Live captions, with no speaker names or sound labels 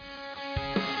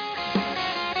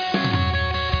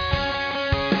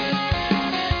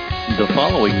The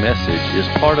following message is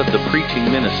part of the preaching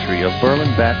ministry of Berlin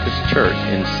Baptist Church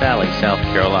in Sally, South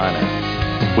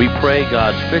Carolina. We pray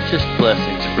God's richest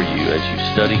blessings for you as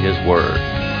you study His Word.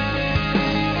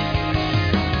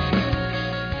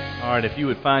 All right, if you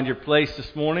would find your place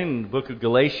this morning in the book of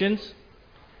Galatians.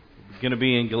 We're going to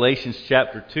be in Galatians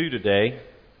chapter 2 today.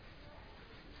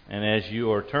 And as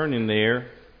you are turning there,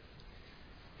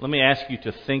 let me ask you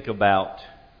to think about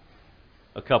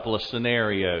a couple of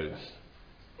scenarios.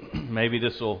 Maybe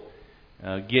this will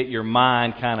get your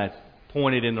mind kind of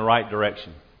pointed in the right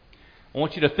direction. I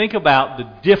want you to think about the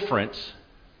difference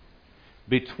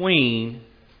between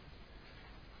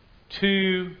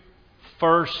two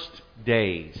first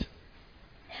days.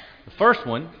 The first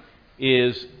one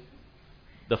is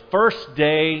the first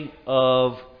day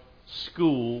of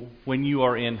school when you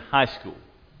are in high school.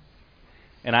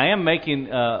 And I am making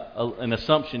an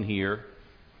assumption here,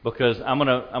 because I'm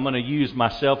gonna use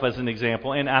myself as an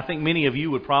example, and I think many of you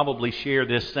would probably share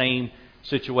this same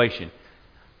situation.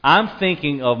 I'm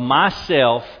thinking of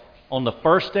myself on the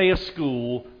first day of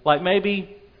school, like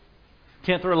maybe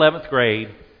 10th or 11th grade,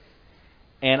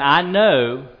 and I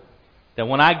know that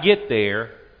when I get there,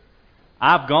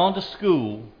 I've gone to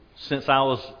school since I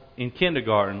was in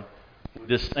kindergarten with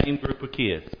this same group of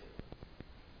kids.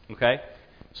 Okay?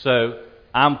 So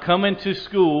I'm coming to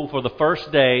school for the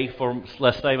first day for,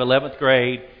 let's say, 11th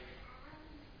grade,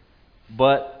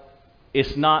 but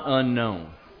it's not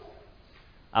unknown.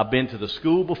 I've been to the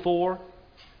school before.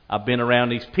 I've been around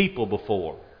these people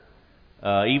before.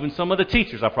 Even some of the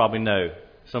teachers I probably know,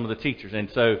 some of the teachers. And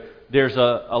so there's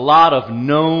a lot of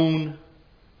known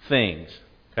things.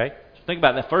 Okay? So think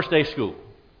about that first day of school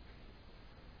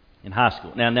in high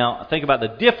school. Now think about the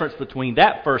difference between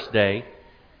that first day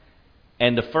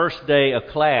and the first day of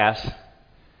class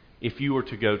if you were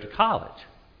to go to college.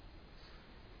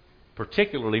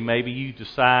 Particularly, maybe you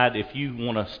decide if you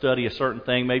want to study a certain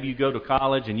thing, maybe you go to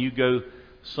college and you go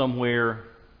somewhere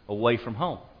away from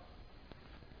home.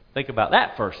 Think about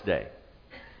that first day.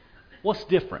 What's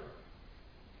different?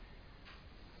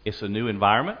 It's a new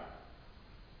environment.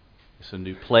 It's a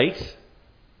new place.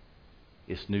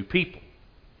 It's new people.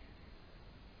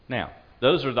 Now,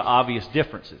 those are the obvious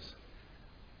differences.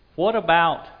 What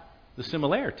about the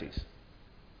similarities?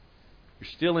 You're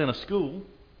still in a school.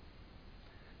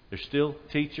 There's still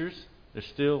teachers. There's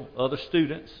still other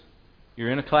students.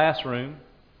 You're in a classroom.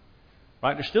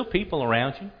 Right? There's still people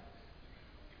around you.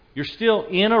 You're still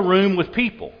in a room with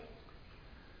people.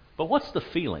 But what's the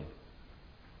feeling?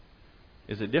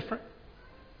 Is it different?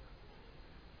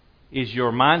 Is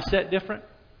your mindset different?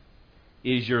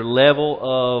 Is your level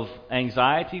of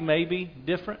anxiety maybe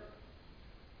different?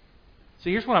 So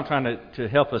here's what I'm trying to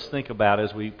help us think about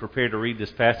as we prepare to read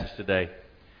this passage today.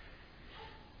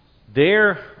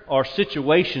 There are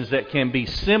situations that can be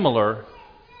similar,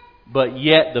 but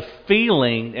yet the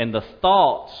feeling and the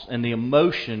thoughts and the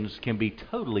emotions can be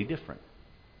totally different.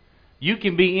 You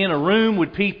can be in a room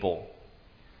with people,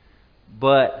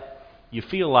 but you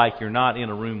feel like you're not in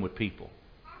a room with people.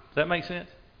 Does that make sense?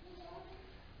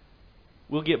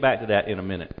 We'll get back to that in a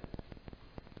minute.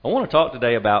 I want to talk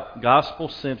today about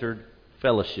gospel-centered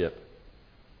fellowship.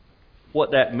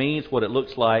 What that means, what it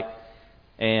looks like,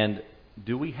 and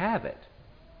do we have it?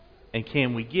 And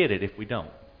can we get it if we don't?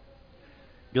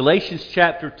 Galatians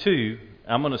chapter 2,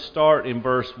 I'm going to start in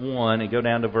verse 1 and go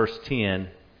down to verse 10,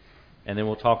 and then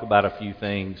we'll talk about a few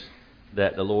things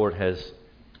that the Lord has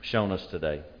shown us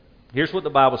today. Here's what the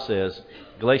Bible says,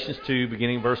 Galatians 2,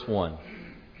 beginning verse 1.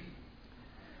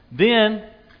 Then,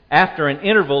 after an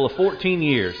interval of 14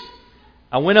 years,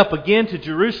 I went up again to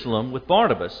Jerusalem with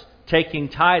Barnabas, taking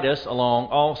Titus along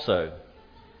also.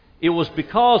 It was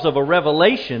because of a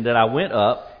revelation that I went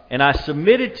up, and I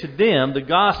submitted to them the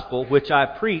gospel which I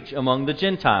preach among the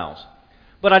Gentiles.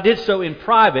 But I did so in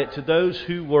private to those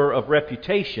who were of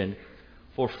reputation,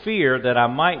 for fear that I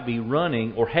might be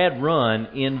running or had run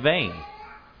in vain.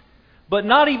 But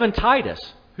not even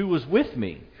Titus, who was with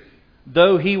me,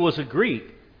 though he was a Greek,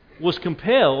 was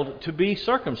compelled to be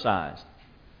circumcised.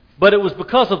 But it was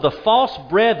because of the false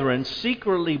brethren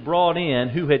secretly brought in,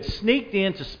 who had sneaked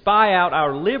in to spy out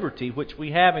our liberty which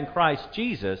we have in Christ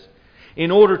Jesus, in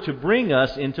order to bring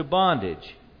us into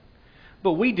bondage.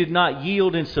 But we did not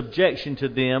yield in subjection to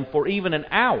them for even an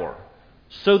hour,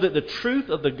 so that the truth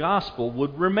of the gospel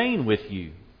would remain with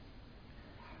you.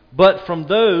 But from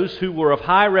those who were of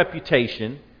high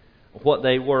reputation, what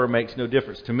they were makes no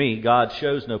difference to me. God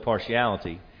shows no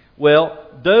partiality. Well,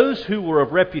 those who were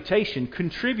of reputation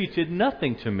contributed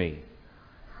nothing to me.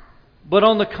 But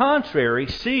on the contrary,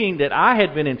 seeing that I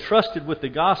had been entrusted with the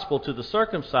gospel to the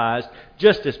circumcised,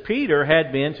 just as Peter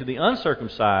had been to the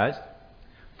uncircumcised,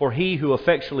 For he who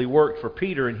effectually worked for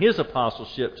Peter in his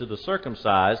apostleship to the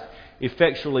circumcised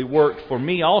effectually worked for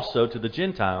me also to the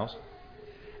Gentiles.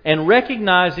 And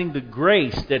recognizing the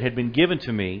grace that had been given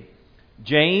to me,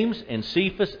 James and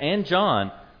Cephas and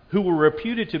John, who were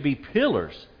reputed to be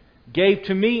pillars, gave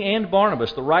to me and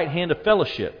Barnabas the right hand of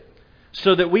fellowship,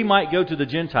 so that we might go to the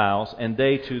Gentiles and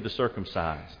they to the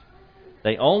circumcised.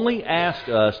 They only asked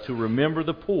us to remember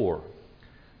the poor,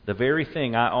 the very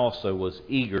thing I also was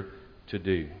eager to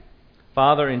do.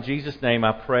 Father, in Jesus' name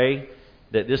I pray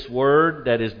that this word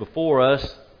that is before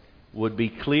us would be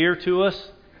clear to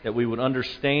us, that we would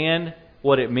understand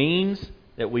what it means,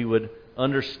 that we would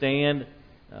understand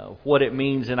what it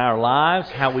means in our lives,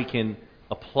 how we can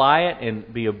apply it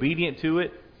and be obedient to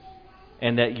it,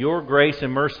 and that your grace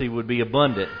and mercy would be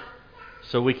abundant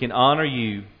so we can honor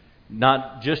you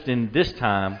not just in this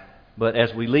time, but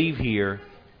as we leave here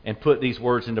and put these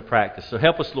words into practice. So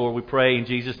help us, Lord, we pray in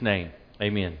Jesus' name.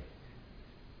 Amen.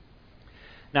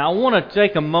 Now I want to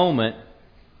take a moment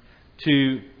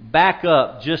to back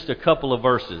up just a couple of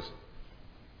verses.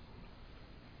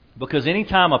 Because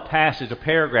anytime a passage, a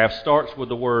paragraph starts with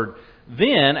the word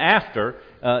then, after,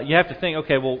 you have to think,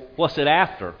 okay, well, what's it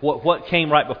after? What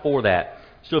came right before that?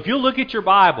 So if you look at your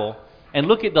Bible and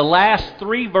look at the last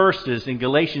 3 verses in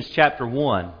Galatians chapter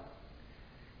 1,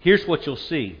 here's what you'll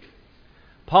see.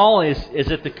 Paul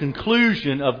is at the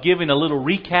conclusion of giving a little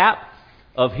recap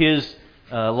of his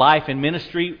life and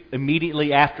ministry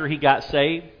immediately after he got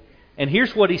saved. And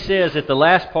here's what he says at the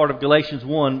last part of Galatians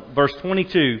 1, verse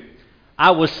 22.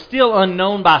 I was still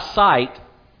unknown by sight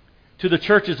to the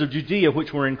churches of Judea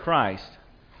which were in Christ,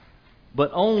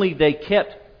 but only they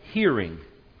kept hearing.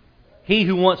 He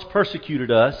who once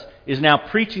persecuted us is now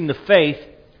preaching the faith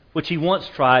which he once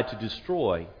tried to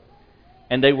destroy.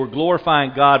 And they were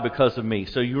glorifying God because of me.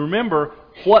 So you remember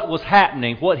what was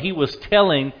happening, what he was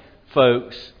telling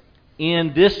folks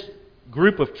in this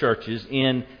group of churches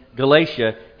in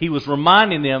Galatia. He was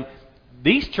reminding them,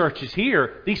 these churches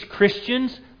here, these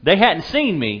Christians, they hadn't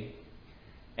seen me.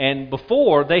 And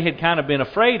before, they had kind of been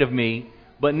afraid of me.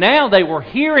 But now they were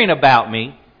hearing about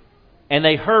me, and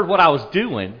they heard what I was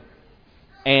doing,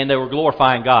 and they were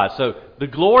glorifying God. So the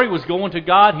glory was going to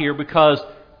God here because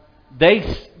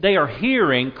they are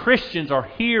hearing, Christians are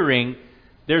hearing,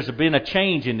 there's been a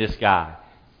change in this guy.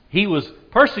 He was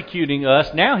persecuting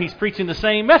us. Now he's preaching the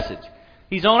same message.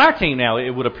 He's on our team now, it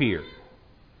would appear.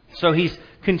 So he's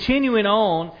continuing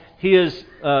on his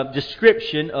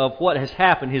description of what has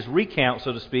happened, his recount,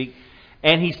 so to speak,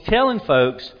 and he's telling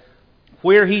folks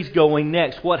where he's going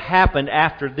next, what happened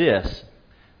after this.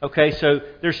 Okay, so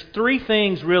there's 3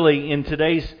 things really in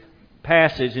today's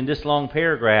passage, in this long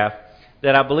paragraph,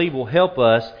 that I believe will help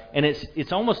us, and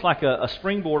it's almost like a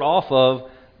springboard off of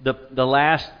the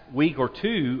last week or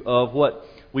 2 of what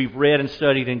we've read and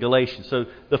studied in Galatians. So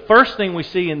the first thing we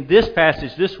see in this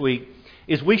passage this week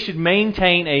is we should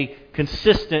maintain a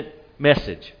consistent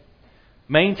message.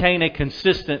 Maintain a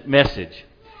consistent message.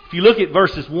 If you look at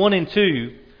verses 1 and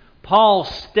 2, Paul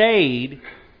stayed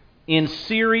in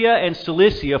Syria and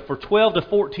Cilicia for 12 to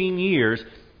 14 years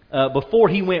before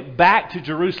he went back to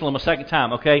Jerusalem a second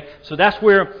time. Okay, so that's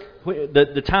where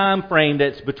the time frame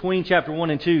that's between chapter 1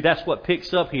 and 2, that's what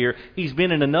picks up here. He's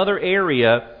been in another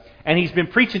area and he's been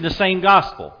preaching the same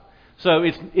gospel. So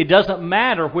it doesn't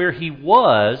matter where he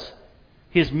was,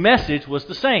 his message was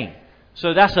the same.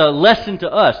 So that's a lesson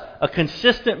to us. A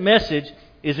consistent message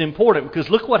is important because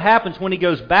look what happens when he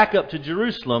goes back up to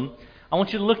Jerusalem. I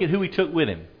want you to look at who he took with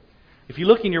him. If you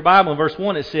look in your Bible in verse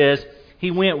 1, it says he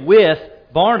went with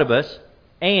Barnabas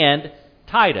and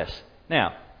Titus.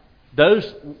 Now,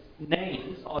 those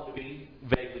names ought to be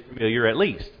vaguely familiar at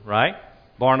least, right?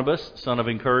 Barnabas, son of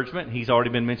encouragement, he's already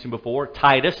been mentioned before.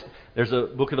 Titus, there's a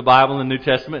book of the Bible in the New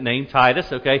Testament named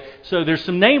Titus, okay? So there's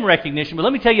some name recognition, but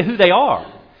let me tell you who they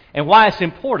are and why it's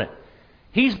important.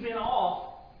 He's been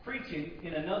off preaching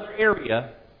in another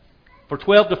area for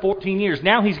 12 to 14 years.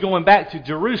 Now he's going back to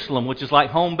Jerusalem, which is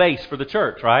like home base for the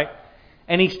church, right?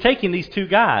 And he's taking these 2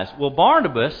 guys. Well,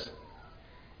 Barnabas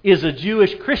is a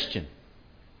Jewish Christian.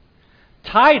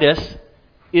 Titus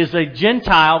is a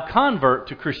Gentile convert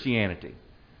to Christianity.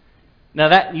 Now,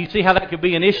 that you see how that could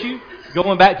be an issue?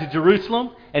 Going back to Jerusalem,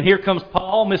 and here comes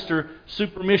Paul, Mr.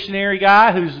 Super Missionary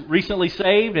guy who's recently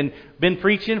saved and been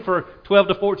preaching for 12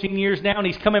 to 14 years now, and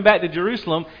he's coming back to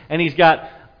Jerusalem, and he's got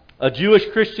a Jewish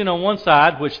Christian on one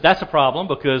side, which that's a problem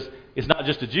because it's not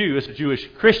just a Jew, it's a Jewish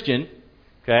Christian.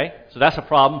 Okay, so that's a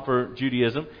problem for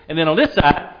Judaism. And then on this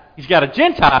side, he's got a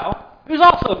Gentile who's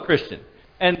also a Christian.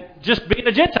 And just being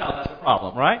a Gentile, that's a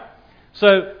problem, right?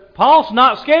 So Paul's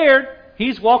not scared.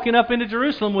 He's walking up into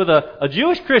Jerusalem with a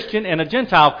Jewish Christian and a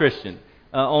Gentile Christian.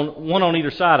 on one on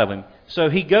either side of him. So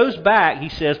he goes back, he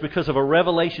says, because of a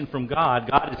revelation from God.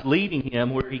 God is leading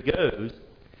him where he goes.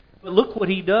 But look what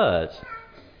he does.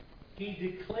 He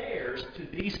declares to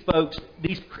these folks,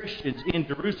 these Christians in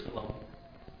Jerusalem,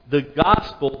 the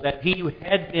gospel that he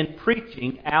had been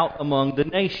preaching out among the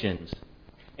nations.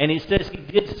 And it says he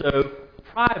did so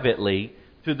privately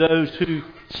to those who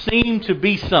seem to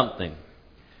be something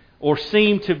or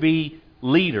seem to be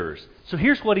leaders. So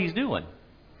here's what he's doing.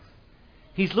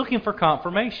 He's looking for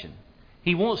confirmation.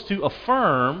 He wants to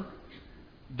affirm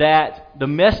that the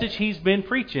message he's been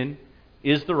preaching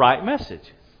is the right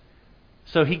message.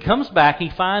 So he comes back, he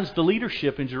finds the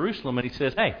leadership in Jerusalem, and he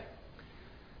says, hey,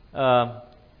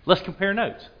 let's compare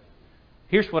notes.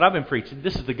 Here's what I've been preaching.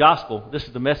 This is the gospel. This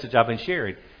is the message I've been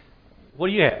sharing. What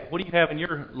do you have? What do you have in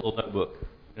your little notebook?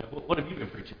 What have you been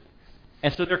preaching?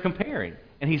 And so they're comparing.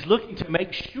 And he's looking to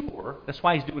make sure, that's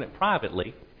why he's doing it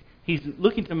privately, he's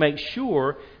looking to make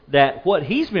sure that what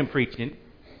he's been preaching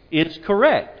is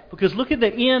correct. Because look at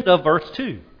the end of verse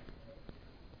 2.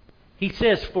 He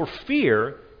says, for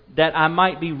fear that I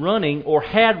might be running or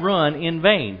had run in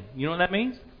vain. You know what that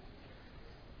means?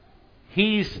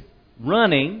 He's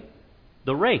running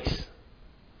the race.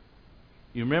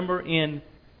 You remember in,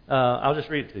 I'll just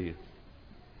read it to you.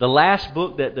 The last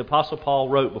book that the Apostle Paul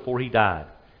wrote before he died,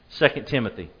 2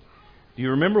 Timothy. Do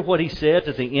you remember what he says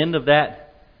at the end of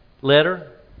that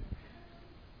letter?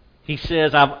 He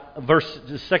says,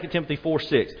 2 Timothy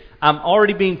 4:6, I'm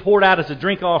already being poured out as a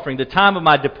drink offering. The time of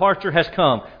my departure has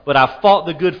come, but I've fought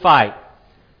the good fight.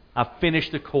 I've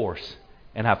finished the course,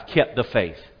 and I've kept the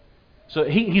faith. So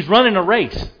he's running a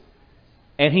race,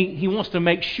 and he wants to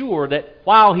make sure that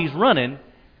while he's running,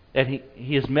 that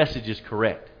his message is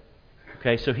correct.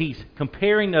 Okay, so he's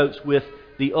comparing notes with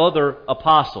the other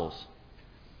apostles.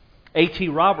 A.T.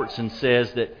 Robertson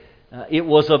says that it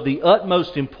was of the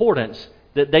utmost importance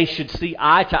that they should see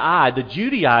eye to eye. The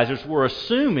Judaizers were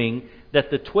assuming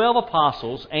that the 12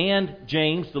 apostles and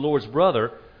James, the Lord's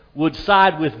brother, would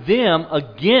side with them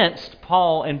against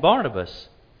Paul and Barnabas,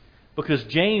 because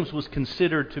James was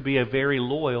considered to be a very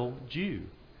loyal Jew.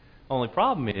 Only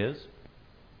problem is,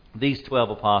 these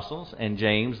 12 apostles and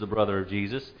James, the brother of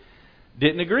Jesus,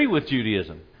 didn't agree with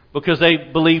Judaism because they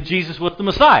believed Jesus was the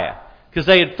Messiah, because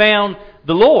they had found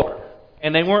the Lord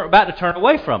and they weren't about to turn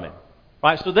away from Him.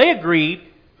 Right? So they agreed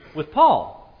with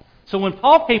Paul. So when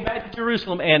Paul came back to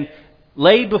Jerusalem and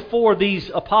laid before these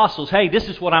apostles, hey, this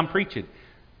is what I'm preaching,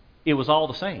 it was all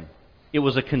the same. It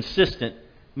was a consistent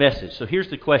message. So here's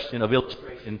the question of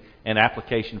illustration and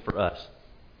application for us.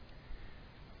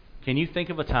 Can you think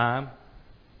of a time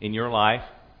in your life,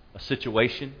 a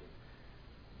situation,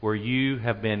 where you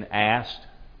have been asked,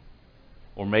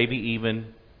 or maybe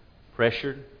even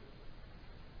pressured,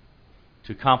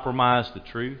 to compromise the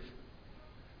truth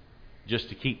just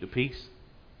to keep the peace?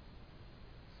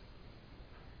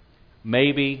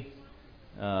 Maybe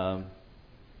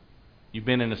you've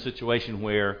been in a situation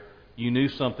where you knew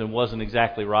something wasn't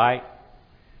exactly right,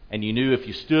 and you knew if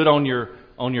you stood on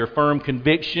your firm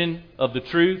conviction of the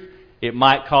truth, it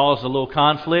might cause a little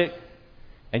conflict,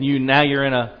 and you're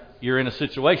in a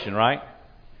situation, right?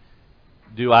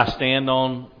 Do I stand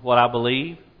on what I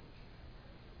believe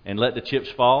and let the chips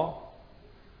fall?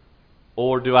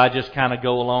 Or do I just kind of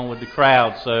go along with the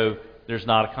crowd so there's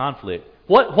not a conflict?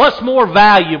 What's more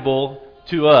valuable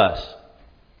to us?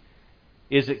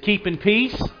 Is it keeping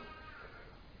peace,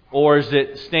 or is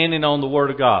it standing on the Word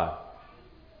of God?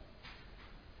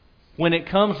 When it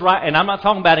comes right, and I'm not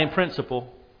talking about in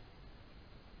principle,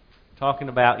 I'm talking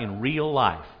about in real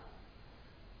life.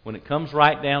 When it comes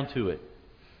right down to it,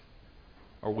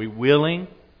 are we willing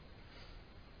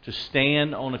to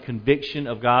stand on a conviction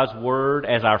of God's Word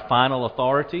as our final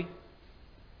authority?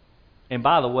 And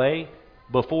by the way,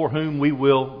 before whom we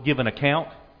will give an account?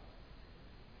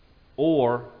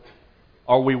 Or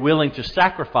are we willing to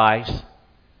sacrifice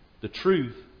the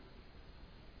truth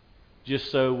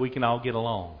just so we can all get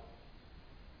along?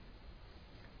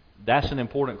 That's an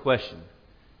important question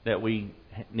that we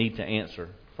need to answer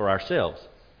for ourselves.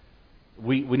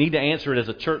 We need to answer it as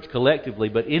a church collectively,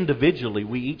 but individually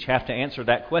we each have to answer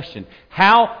that question.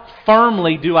 How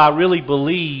firmly do I really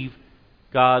believe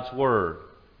God's Word?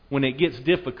 When it gets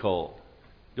difficult,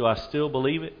 do I still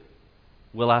believe it?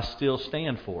 Will I still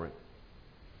stand for it?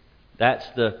 That's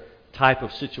the type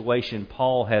of situation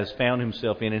Paul has found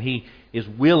himself in, and he is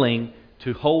willing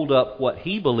to hold up what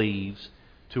he believes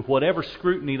to whatever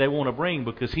scrutiny they want to bring,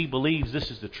 because he believes this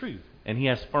is the truth, and he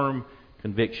has firm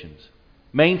convictions.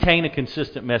 Maintain a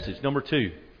consistent message. Number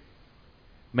 2,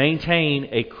 maintain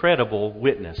a credible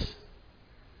witness.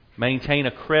 Maintain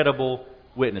a credible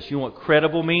witness. You know what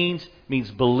credible means? It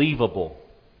means believable.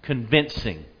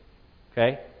 convincing.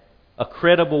 Okay? A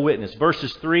credible witness.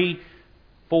 Verses 3,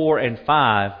 4, and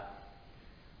 5,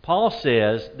 Paul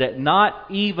says that not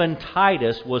even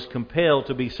Titus was compelled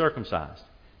to be circumcised,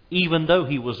 even though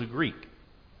he was a Greek.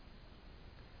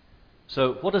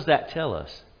 So what does that tell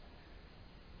us?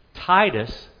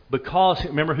 Titus, because,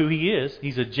 remember who he is,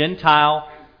 he's a Gentile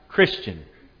Christian.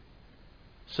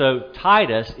 So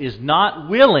Titus is not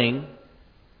willing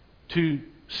to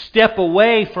step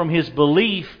away from his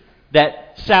belief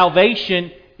that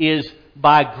salvation is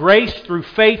by grace through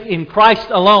faith in Christ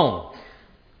alone.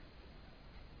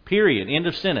 Period. End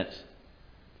of sentence.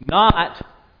 Not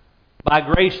by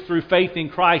grace through faith in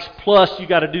Christ plus you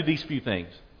got to do these few things.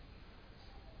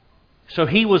 So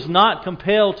he was not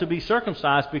compelled to be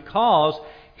circumcised because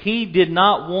he did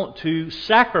not want to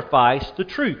sacrifice the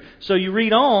truth. So you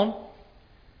read on,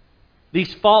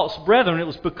 these false brethren, it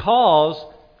was because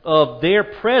of their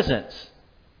presence.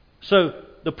 So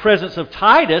the presence of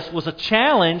Titus was a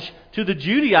challenge to the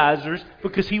Judaizers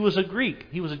because he was a Greek.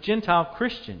 He was a Gentile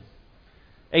Christian.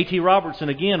 A.T. Robertson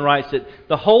again writes that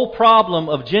the whole problem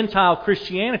of Gentile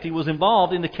Christianity was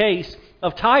involved in the case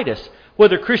of Titus.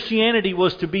 Whether Christianity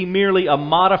was to be merely a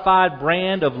modified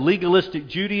brand of legalistic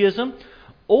Judaism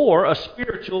or a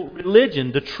spiritual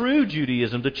religion, the true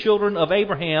Judaism, the children of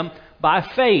Abraham by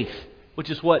faith, which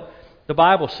is what the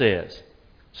Bible says.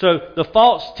 So the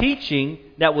false teaching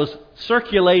that was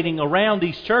circulating around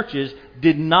these churches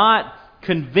did not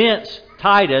convince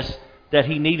Titus that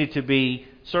he needed to be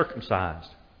circumcised.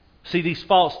 See, these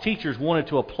false teachers wanted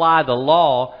to apply the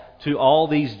law to all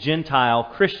these Gentile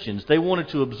Christians. They wanted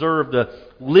to observe the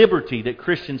liberty that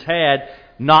Christians had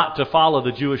not to follow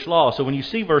the Jewish law. So when you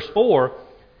see verse 4,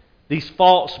 these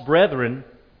false brethren,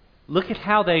 look at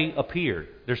how they appeared.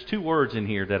 There's two words in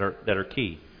here that are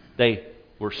key. They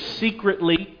were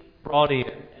secretly brought in.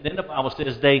 And then the Bible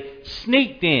says they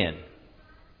sneaked in.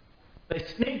 They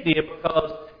sneaked in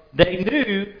because they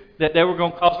knew that they were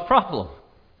going to cause a problem.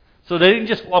 So they didn't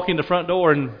just walk in the front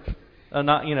door and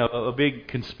not a big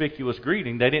conspicuous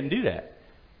greeting. They didn't do that.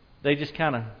 They just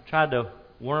kind of tried to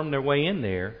worm their way in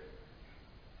there.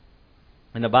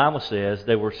 And the Bible says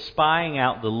they were spying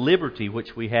out the liberty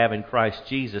which we have in Christ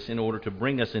Jesus in order to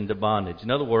bring us into bondage. In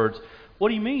other words, what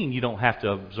do you mean you don't have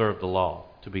to observe the law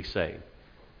to be saved?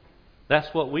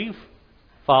 That's what we've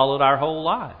followed our whole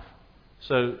life.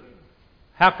 So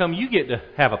how come you get to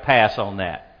have a pass on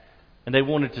that? And they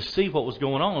wanted to see what was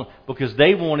going on because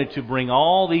they wanted to bring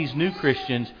all these new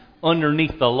Christians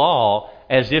underneath the law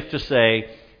as if to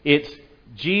say it's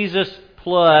Jesus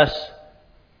plus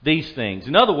these things.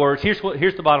 In other words, here's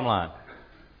the bottom line.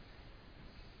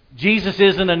 Jesus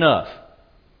isn't enough.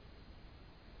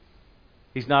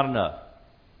 He's not enough.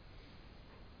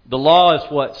 The law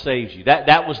is what saves you.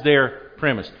 That was their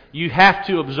premise. You have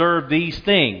to observe these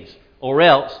things or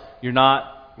else you're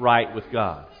not right with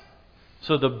God.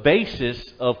 So the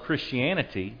basis of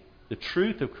Christianity, the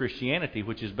truth of Christianity,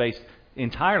 which is based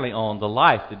entirely on the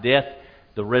life, the death,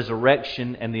 the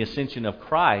resurrection, and the ascension of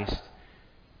Christ,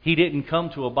 He didn't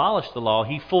come to abolish the law.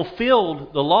 He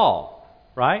fulfilled the law,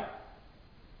 right?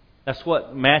 That's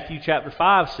what Matthew chapter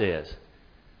 5 says.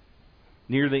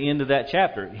 Near the end of that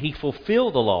chapter, He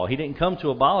fulfilled the law. He didn't come to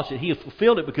abolish it. He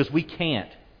fulfilled it because we can't.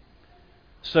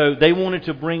 So they wanted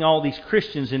to bring all these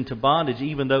Christians into bondage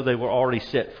even though they were already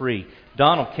set free.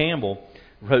 Donald Campbell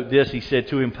wrote this. He said,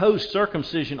 to impose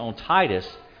circumcision on Titus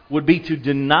would be to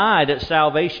deny that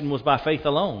salvation was by faith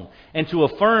alone, and to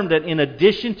affirm that in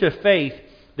addition to faith,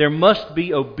 there must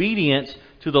be obedience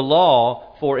to the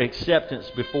law for acceptance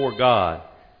before God.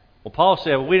 Well, Paul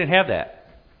said, we didn't have that.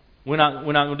 We're not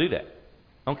going to do that.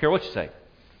 I don't care what you say.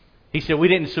 He said, we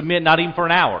didn't submit not even for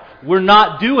an hour. We're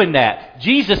not doing that.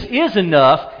 Jesus is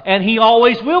enough, and He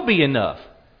always will be enough.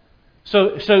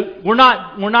 So we're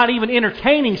not even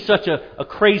entertaining such a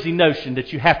crazy notion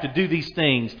that you have to do these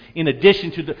things in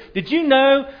addition to the... Did you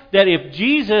know that if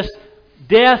Jesus'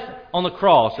 death on the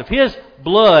cross, if His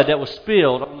blood that was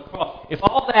spilled on the cross, if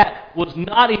all that was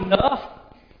not enough,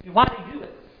 why did He do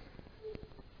it?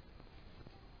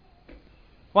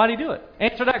 Why did He do it?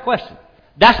 Answer that question.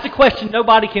 That's the question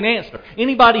nobody can answer.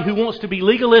 Anybody who wants to be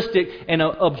legalistic and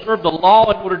observe the law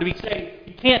in order to be saved,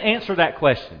 you can't answer that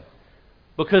question.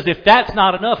 Because if that's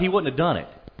not enough, He wouldn't have done it.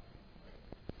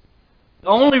 The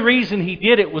only reason He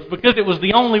did it was because it was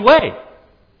the only way.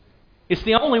 It's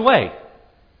the only way.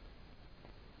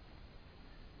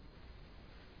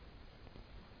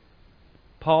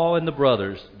 Paul and the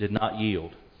brothers did not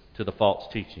yield to the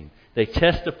false teaching. They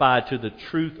testified to the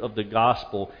truth of the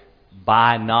gospel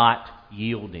by not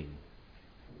yielding.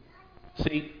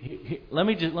 See, let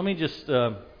me just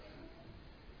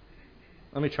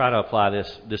let me try to apply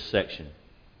this section.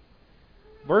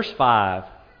 Verse 5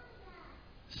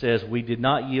 says, we did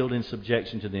not yield in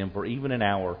subjection to them for even an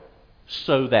hour,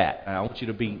 so that. And I want you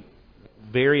to be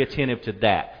very attentive to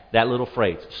that little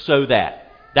phrase, so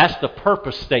that. That's the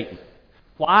purpose statement.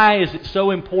 Why is it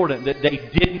so important that they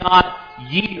did not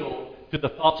yield to the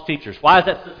false teachers? Why is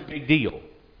that such a big deal?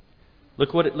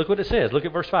 Look what it says. Look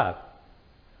at verse 5.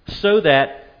 So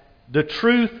that the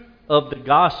truth of the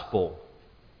gospel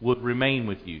would remain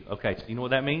with you. Okay, so you know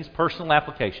what that means? Personal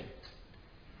application.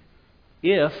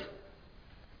 If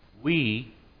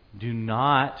we do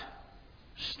not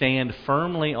stand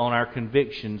firmly on our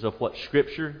convictions of what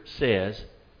Scripture says,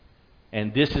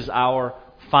 and this is our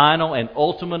final and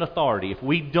ultimate authority, if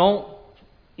we don't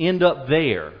end up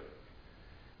there,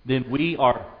 then we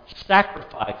are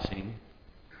sacrificing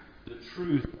the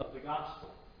truth of the gospel.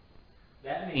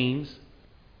 That means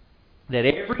that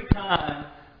every time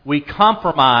we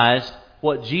compromise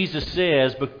what Jesus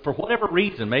says, but for whatever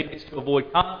reason, maybe it's to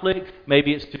avoid conflict,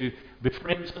 maybe it's to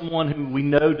befriend someone who we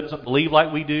know doesn't believe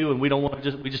like we do, and we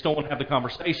just don't want to have the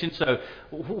conversation. So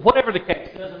whatever the case,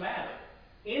 it doesn't matter.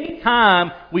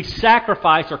 Anytime we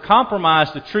sacrifice or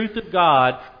compromise the truth of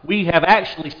God, we have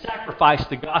actually sacrificed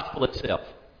the gospel itself.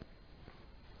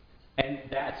 And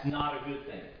that's not a good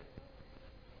thing.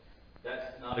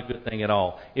 That's not a good thing at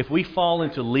all. If we fall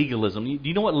into legalism, do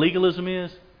you know what legalism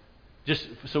is? Just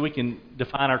so we can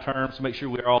define our terms to make sure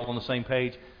we're all on the same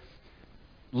page.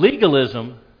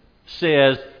 Legalism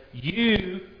says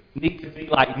you need to be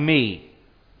like me.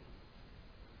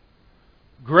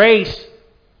 Grace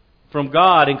from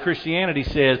God in Christianity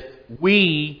says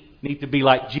we need to be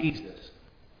like Jesus.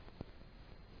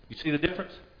 You see the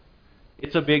difference?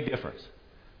 It's a big difference.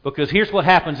 Because here's what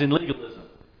happens in legalism.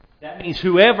 That means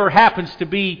whoever happens to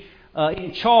be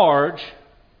in charge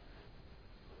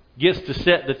gets to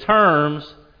set the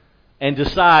terms and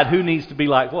decide who needs to be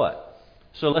like what.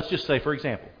 So let's just say, for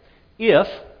example, if,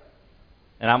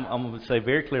 and I'm going to say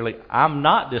very clearly, I'm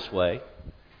not this way,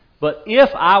 but if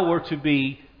I were to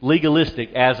be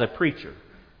legalistic as a preacher,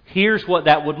 here's what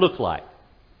that would look like.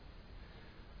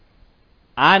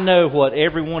 I know what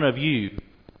every one of you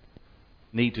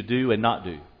need to do and not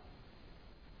do.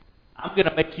 I'm going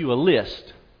to make you a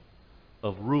list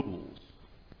of rules.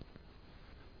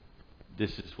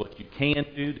 This is what you can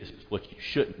do. This is what you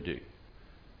shouldn't do.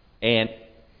 And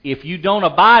if you don't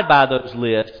abide by those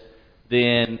lists,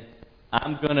 then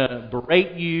I'm going to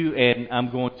berate you, and I'm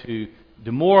going to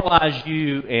demoralize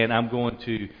you, and I'm going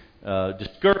to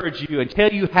discourage you and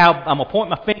tell you how I'm going to point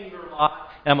my finger a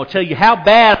lot, and I'm going to tell you how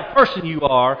bad a person you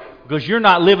are because you're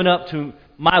not living up to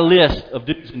my list of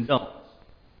do's and don'ts.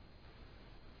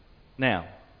 Now,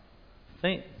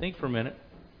 think for a minute.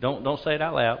 Don't say it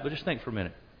out loud, but just think for a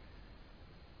minute.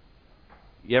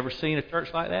 You ever seen a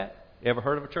church like that? You ever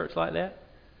heard of a church like that?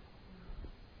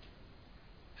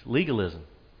 It's legalism.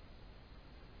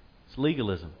 It's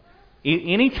legalism.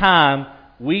 Anytime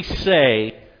we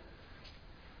say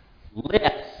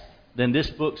less than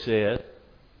this book says,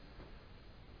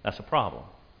 that's a problem.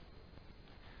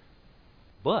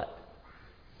 But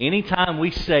anytime we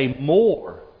say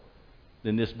more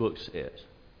than this book says,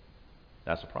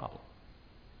 that's a problem.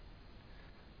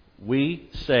 We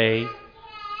say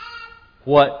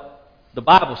what the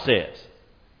Bible says.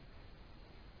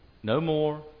 No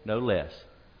more, no less.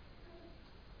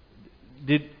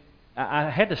 I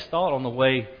had this thought on the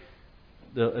way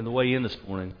in this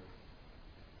morning.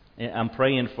 And I'm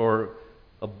praying for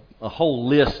a whole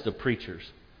list of preachers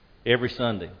every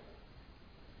Sunday.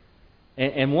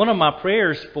 And one of my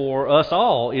prayers for us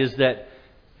all is that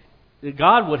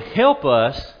God would help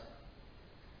us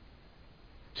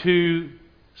to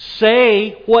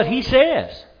say what He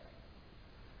says.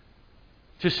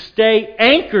 To stay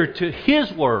anchored to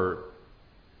His Word.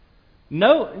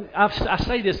 No, I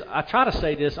say this, I try to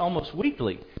say this almost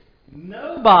weekly.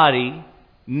 Nobody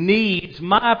needs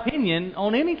my opinion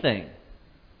on anything.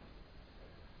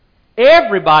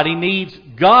 Everybody needs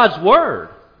God's Word.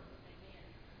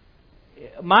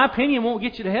 My opinion won't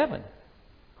get you to heaven.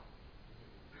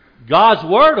 God's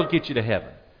Word will get you to heaven.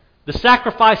 The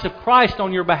sacrifice of Christ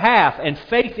on your behalf and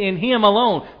faith in Him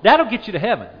alone, that'll get you to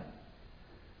heaven.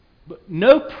 But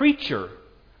no preacher,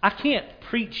 I can't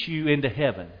preach you into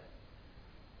heaven.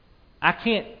 I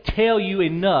can't tell you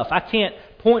enough. I can't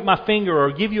point my finger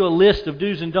or give you a list of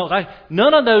do's and don'ts.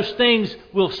 None of those things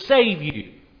will save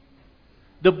you.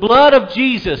 The blood of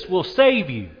Jesus will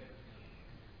save you.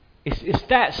 It's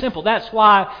that simple. That's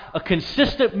why a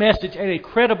consistent message and a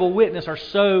credible witness are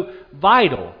so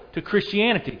vital to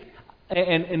Christianity.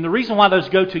 And the reason why those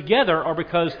go together are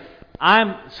because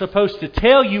I'm supposed to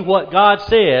tell you what God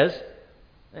says,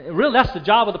 Really, that's the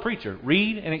job of the preacher.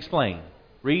 Read and explain.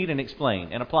 Read and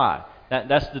explain and apply.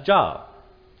 That's the job.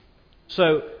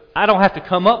 So I don't have to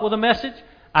come up with a message.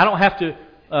 I don't have to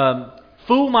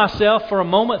fool myself for a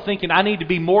moment thinking I need to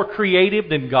be more creative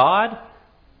than God,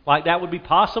 like that would be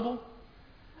possible.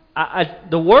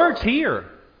 The word's here.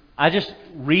 I just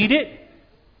read it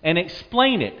and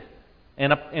explain it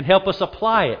and help us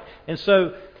apply it. And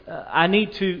so I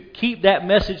need to keep that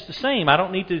message the same. I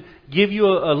don't need to give you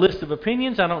a list of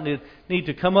opinions. I don't need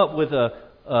to come up with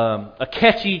a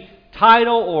catchy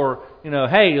title or,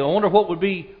 hey, I wonder what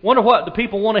the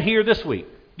people want to hear this week.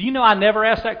 Do you know I never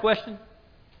asked that question?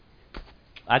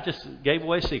 I just gave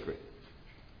away a secret.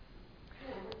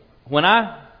 When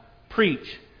I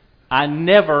preach,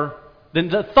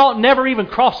 the thought never even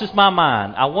crosses my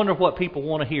mind. I wonder what people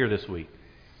want to hear this week.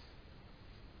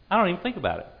 I don't even think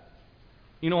about it.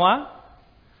 You know why?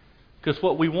 Because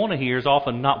what we want to hear is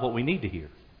often not what we need to hear.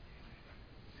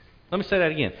 Let me say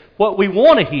that again. What we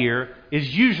want to hear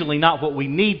is usually not what we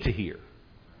need to hear.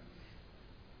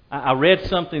 I read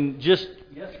something just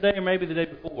yesterday or maybe the day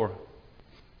before.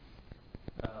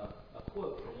 A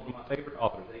quote from one of my favorite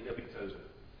authors, A.W. Tozer.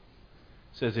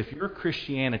 Says, if your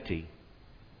Christianity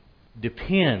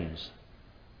depends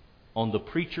on the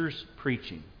preacher's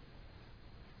preaching,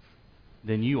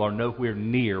 then you are nowhere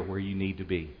near where you need to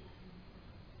be.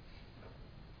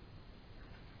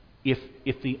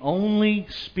 If the only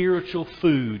spiritual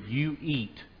food you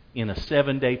eat in a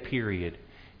 7-day period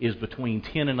is between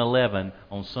 10 and 11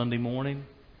 on Sunday morning,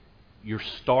 you're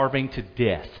starving to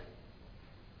death.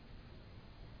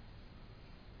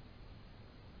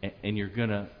 And you're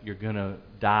gonna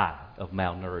die of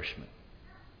malnourishment,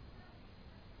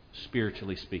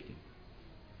 spiritually speaking.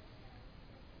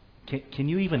 Can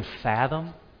you even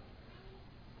fathom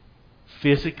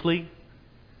physically?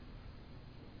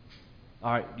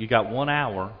 All right, you got 1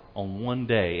 hour on one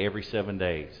day every 7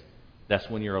 days. That's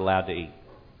when you're allowed to eat.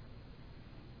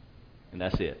 And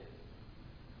that's it.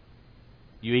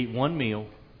 You eat one meal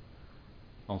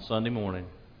on Sunday morning,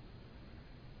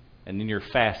 and then you're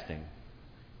fasting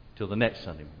till the next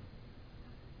Sunday morning.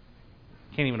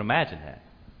 Can't even imagine that.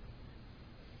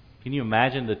 Can you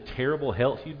imagine the terrible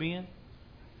health you'd be in?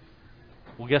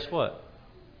 Well, guess what?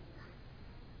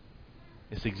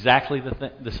 It's exactly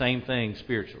the same thing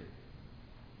spiritually.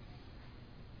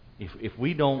 If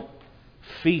we don't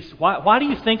feast, why do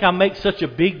you think I make such a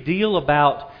big deal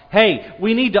about, hey,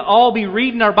 we need to all be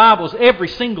reading our Bibles every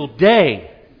single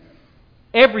day?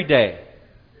 Every day.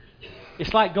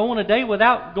 It's like going a day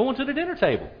without going to the dinner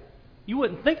table. You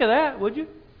wouldn't think of that, would you?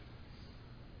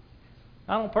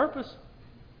 Not on purpose.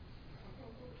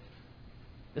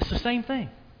 It's the same thing.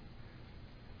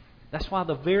 That's why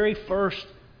the very first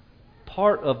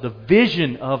part of the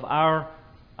vision of our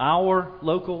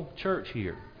local church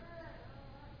here,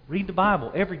 read the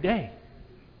Bible every day.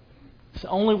 It's the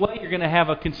only way you're going to have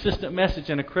a consistent message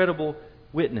and a credible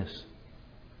witness.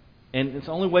 And it's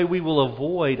the only way we will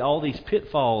avoid all these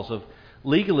pitfalls of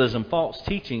legalism, false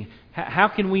teaching. How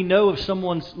can we know if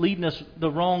someone's leading us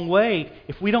the wrong way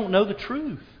if we don't know the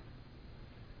truth?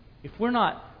 If we're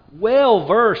not well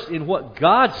versed in what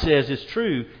God says is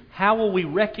true, how will we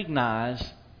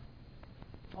recognize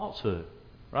falsehood?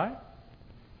 Right?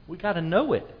 We got to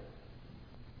know it.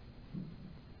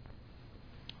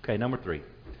 Okay, number 3.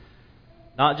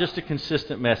 Not just a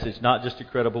consistent message, not just a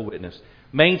credible witness.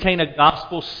 Maintain a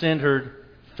gospel-centered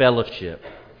fellowship.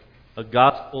 A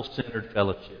gospel-centered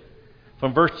fellowship.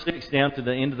 From verse 6 down to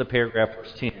the end of the paragraph,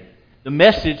 verse 10. The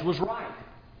message was right.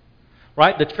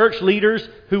 Right? The church leaders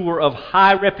who were of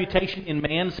high reputation in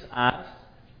man's eyes,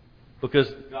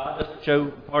 because God doesn't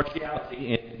show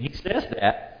partiality, and He says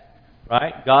that,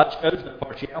 right? God shows no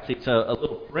partiality. It's a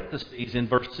little parenthesis in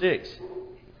verse 6.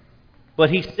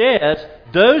 But He says,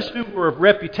 those who were of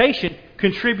reputation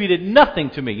contributed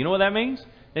nothing to me. You know what that means?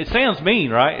 It sounds mean,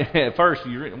 right? At first,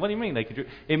 what do you mean they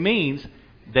contribute? It means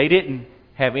they didn't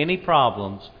have any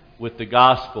problems with the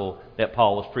gospel that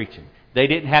Paul was preaching. They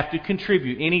didn't have to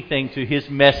contribute anything to his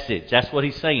message. That's what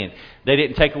he's saying. They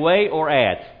didn't take away or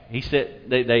add. He said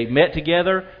they met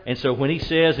together, and so when he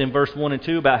says in verse 1 and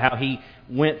 2 about how he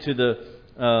went to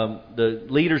the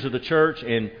leaders of the church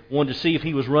and wanted to see if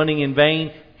he was running in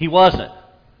vain, he wasn't.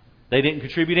 They didn't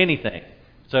contribute anything.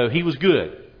 So he was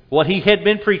good. What he had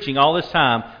been preaching all this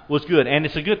time was good. And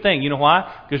it's a good thing. You know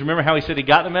why? Because remember how he said he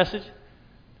got the message?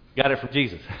 Got it from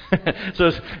Jesus. So,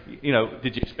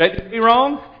 did you expect it to be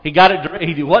wrong? He got it.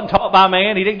 He wasn't taught by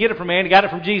man. He didn't get it from man. He got it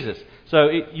from Jesus. So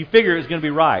you figure it's going to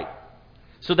be right.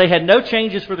 So they had no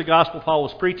changes for the gospel Paul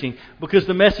was preaching because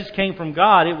the message came from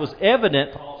God. It was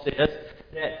evident, Paul says,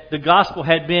 that the gospel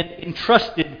had been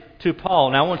entrusted to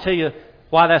Paul. Now I want to tell you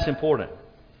why that's important.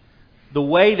 The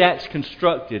way that's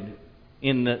constructed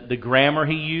in the grammar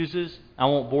he uses, I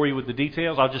won't bore you with the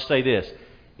details, I'll just say this.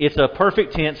 It's a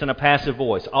perfect tense and a passive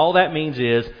voice. All that means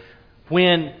is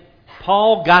when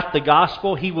Paul got the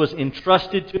gospel, he was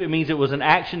entrusted to it. It means it was an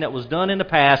action that was done in the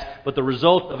past, but the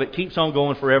result of it keeps on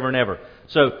going forever and ever.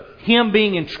 So him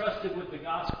being entrusted with the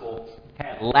gospel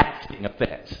had lasting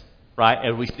effects, right,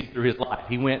 as we see through his life.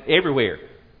 He went everywhere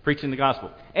preaching the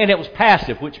gospel. And it was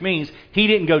passive, which means he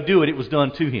didn't go do it. It was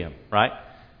done to him, right?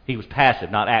 He was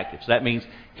passive, not active. So that means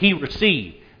he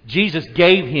received. Jesus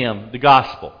gave him the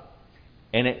gospel.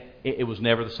 And it was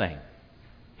never the same.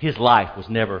 His life was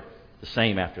never the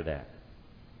same after that.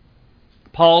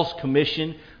 Paul's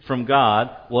commission from God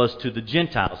was to the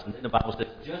Gentiles. And then the Bible says,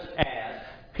 just as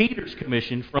Peter's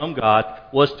commission from God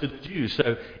was to the Jews.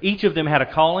 So each of them had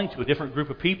a calling to a different group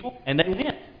of people, and they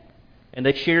went. And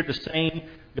they shared the same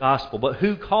gospel. But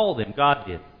who called them? God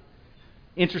did.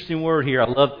 Interesting word here. I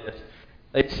love this.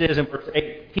 It says in verse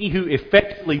 8, he who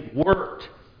effectually worked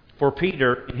for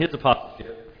Peter in his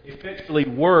apostleship, effectually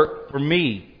worked for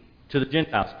me to the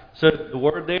Gentiles. So the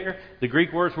word there, the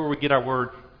Greek word is where we get our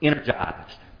word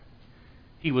energized.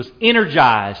 He was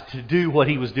energized to do what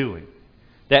he was doing.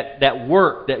 That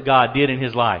work that God did in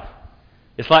his life.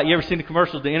 It's like, you ever seen the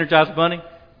commercials, the Energized Bunny?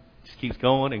 Just keeps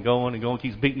going and going and going,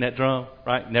 keeps beating that drum,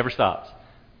 right? Never stops.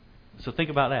 So think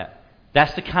about that.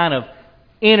 That's the kind of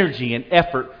energy and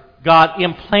effort God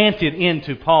implanted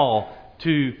into Paul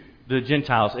to the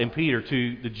Gentiles and Peter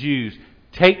to the Jews.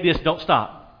 Take this, don't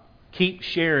stop. Keep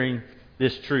sharing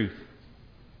this truth.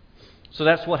 So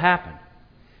that's what happened.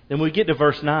 Then we get to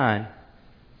verse 9.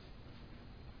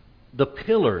 The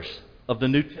pillars of the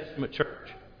New Testament church.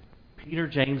 Peter,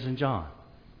 James, and John.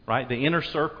 Right? The inner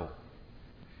circle.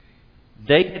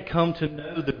 They had come to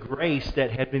know the grace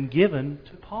that had been given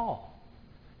to Paul.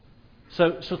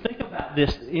 So think about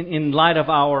this in light of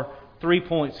our 3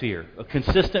 points here. A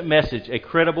consistent message, a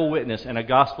credible witness, and a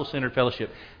gospel-centered fellowship.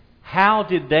 How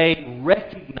did they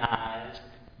recognize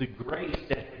the grace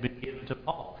that had been given to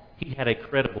Paul? He had a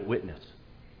credible witness.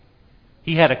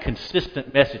 He had a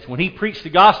consistent message. When he preached the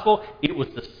gospel, it was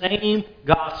the same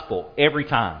gospel every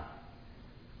time.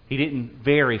 He didn't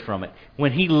vary from it.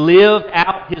 When he lived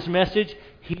out his message,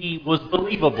 he was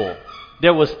believable.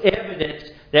 There was evidence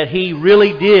that he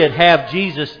really did have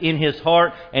Jesus in his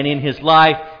heart and in his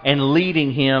life and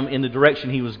leading him in the direction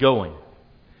he was going.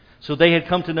 So they had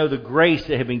come to know the grace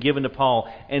that had been given to Paul.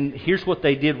 And here's what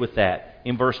they did with that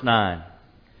in verse 9.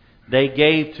 They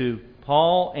gave to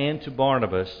Paul and to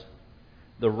Barnabas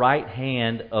the right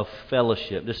hand of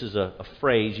fellowship. This is a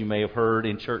phrase you may have heard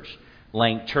in church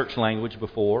language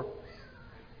before.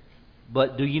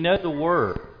 But do you know the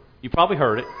word? You probably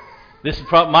heard it. This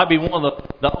might be one of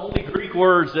the only Greek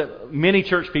words that many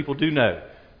church people do know.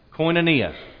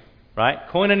 Koinonia. Right?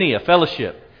 Koinonia,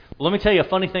 fellowship. Well, let me tell you a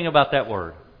funny thing about that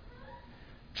word.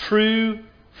 True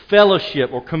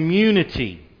fellowship or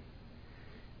community.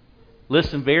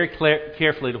 Listen very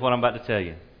carefully to what I'm about to tell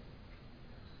you.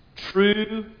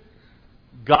 True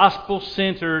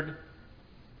gospel-centered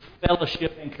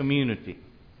fellowship and community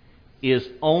is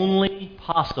only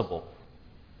possible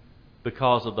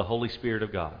because of the Holy Spirit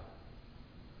of God.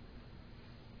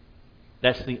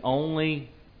 That's the only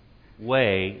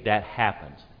way that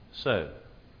happens. So,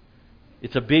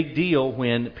 it's a big deal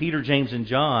when Peter, James, and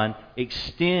John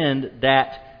extend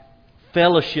that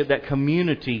fellowship, that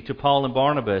community to Paul and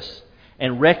Barnabas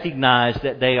and recognize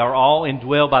that they are all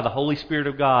indwelled by the Holy Spirit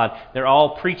of God. They're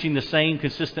all preaching the same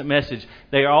consistent message.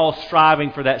 They are all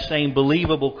striving for that same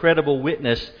believable, credible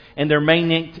witness. And they're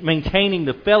maintaining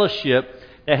the fellowship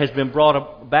that has been brought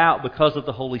about because of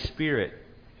the Holy Spirit.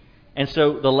 And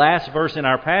so the last verse in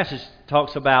our passage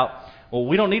talks about, well,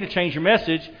 we don't need to change your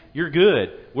message. You're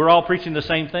good. We're all preaching the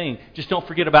same thing. Just don't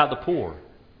forget about the poor.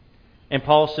 And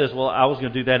Paul says, well, I was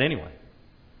going to do that anyway.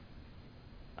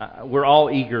 We're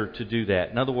all eager to do that.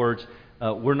 In other words,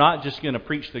 we're not just going to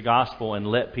preach the gospel and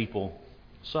let people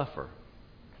suffer.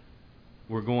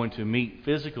 We're going to meet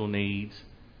physical needs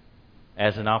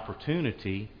as an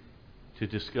opportunity to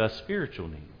discuss spiritual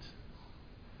needs.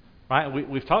 Right?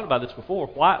 We've talked about this before.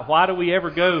 Why do we ever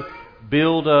go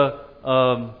build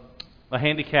a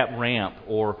handicap ramp?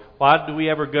 Or why do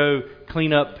we ever go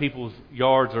clean up people's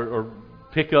yards or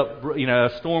pick up,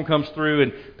 a storm comes through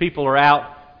and people are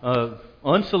out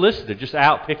unsolicited, just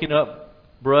out picking up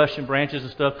brush and branches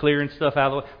and stuff, clearing stuff out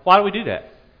of the way. Why do we do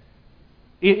that?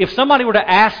 If somebody were to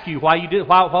ask you why you did,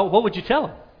 what would you tell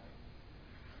them?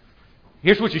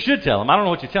 Here's what you should tell them. I don't know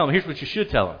what you tell them. Here's what you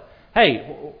should tell them.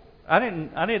 Hey, I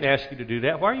didn't ask you to do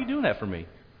that. Why are you doing that for me?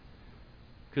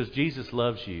 Because Jesus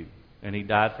loves you and He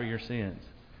died for your sins.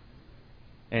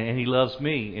 and He loves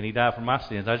me, and He died for my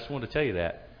sins. I just want to tell you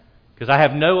that. Because I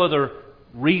have no other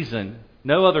reason,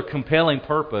 no other compelling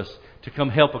purpose to come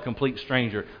help a complete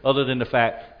stranger other than the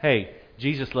fact, hey,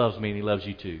 Jesus loves me and He loves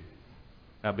you too.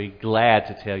 I'll be glad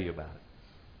to tell you about it.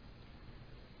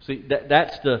 See,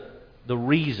 that's the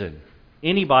reason.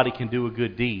 Anybody can do a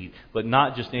good deed, but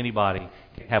not just anybody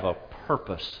can have a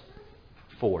purpose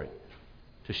for it,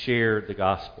 to share the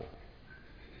gospel.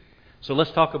 So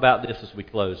let's talk about this as we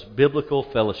close. Biblical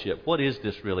fellowship. What is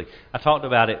this really? I talked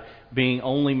about it being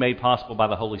only made possible by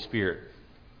the Holy Spirit.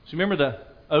 So remember the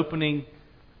opening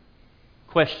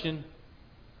question?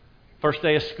 First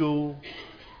day of school.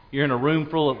 You're in a room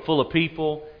full of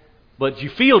people, but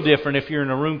you feel different if you're in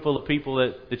a room full of people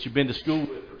that you've been to school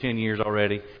with for 10 years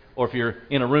already, or if you're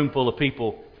in a room full of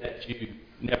people that you've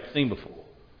never seen before.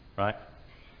 Right?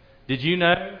 Did you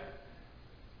know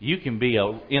you can be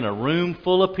in a room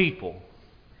full of people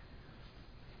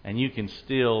and you can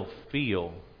still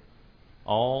feel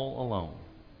all alone?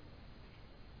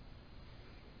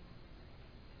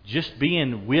 Just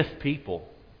being with people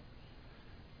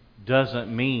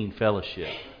doesn't mean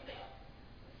fellowship.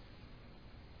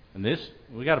 And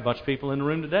we got a bunch of people in the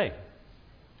room today.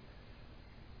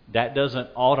 That doesn't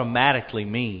automatically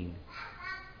mean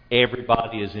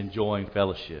everybody is enjoying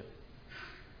fellowship.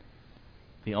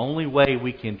 The only way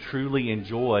we can truly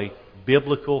enjoy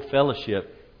biblical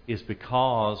fellowship is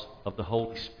because of the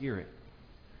Holy Spirit.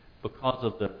 Because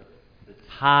of the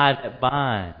tie that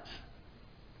binds.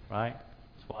 Right?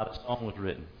 That's why the song was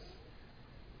written.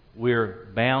 We're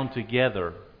bound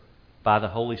together by the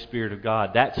Holy Spirit of God.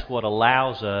 That's what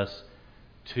allows us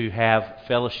to have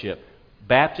fellowship.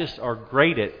 Baptists are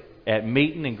great at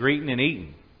meeting and greeting and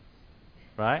eating.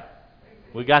 Right?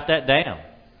 We got that down.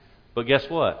 But guess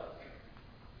what?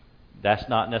 That's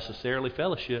not necessarily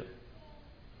fellowship.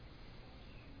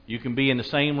 You can be in the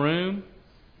same room.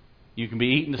 You can be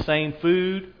eating the same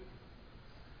food.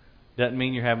 Doesn't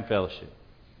mean you're having fellowship.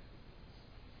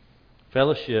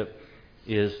 Fellowship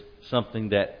is something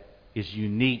that is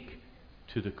unique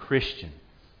to the Christian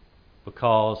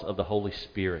because of the Holy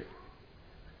Spirit.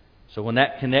 So when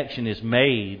that connection is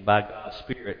made by God's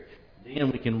Spirit,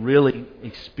 then we can really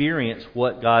experience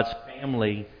what God's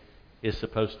family is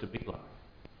supposed to be like.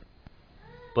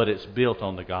 But it's built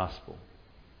on the gospel.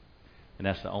 And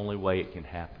that's the only way it can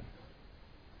happen.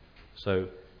 So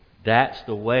that's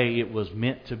the way it was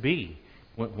meant to be.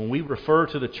 When we refer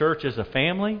to the church as a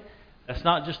family, that's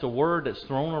not just a word that's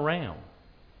thrown around.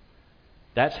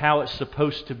 That's how it's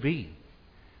supposed to be.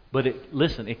 But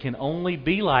listen, it can only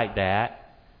be like that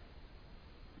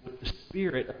with the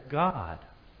Spirit of God.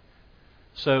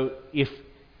 So if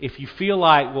you feel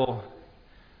like, well,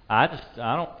 I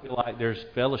don't feel like there's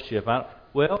fellowship.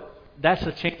 Well, that's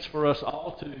a chance for us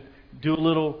all to do a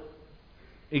little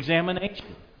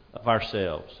examination of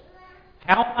ourselves.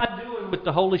 How am I doing with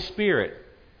the Holy Spirit?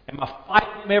 Am I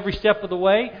fighting Him every step of the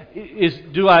way?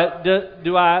 Do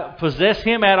I possess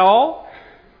Him at all?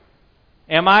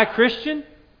 Am I a Christian?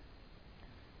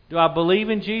 Do I believe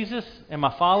in Jesus? Am I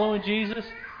following Jesus?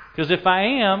 Because if I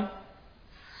am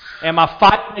I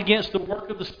fighting against the work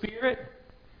of the Spirit?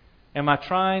 Am I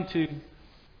trying to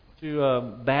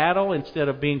battle instead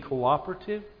of being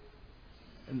cooperative?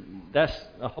 And that's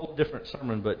a whole different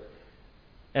sermon, but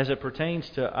as it pertains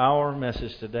to our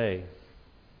message today,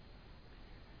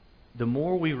 the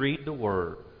more we read the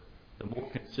Word, the more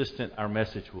consistent our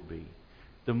message will be.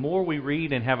 The more we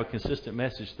read and have a consistent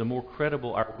message, the more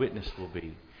credible our witness will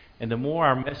be. And the more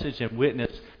our message and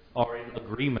witness are in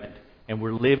agreement and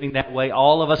we're living that way,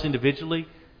 all of us individually,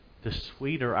 the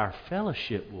sweeter our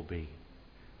fellowship will be.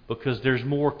 Because there's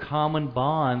more common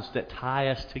bonds that tie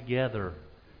us together.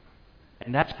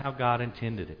 And that's how God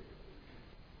intended it.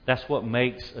 That's what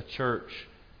makes a church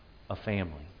a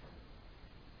family.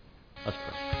 Let's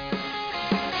pray.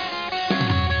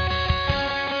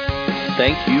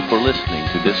 Thank you for listening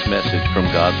to this message from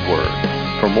God's Word.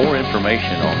 For more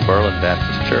information on Berlin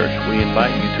Baptist Church, we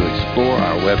invite you to explore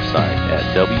our website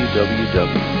at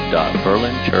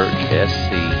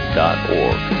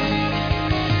www.berlinchurchsc.org.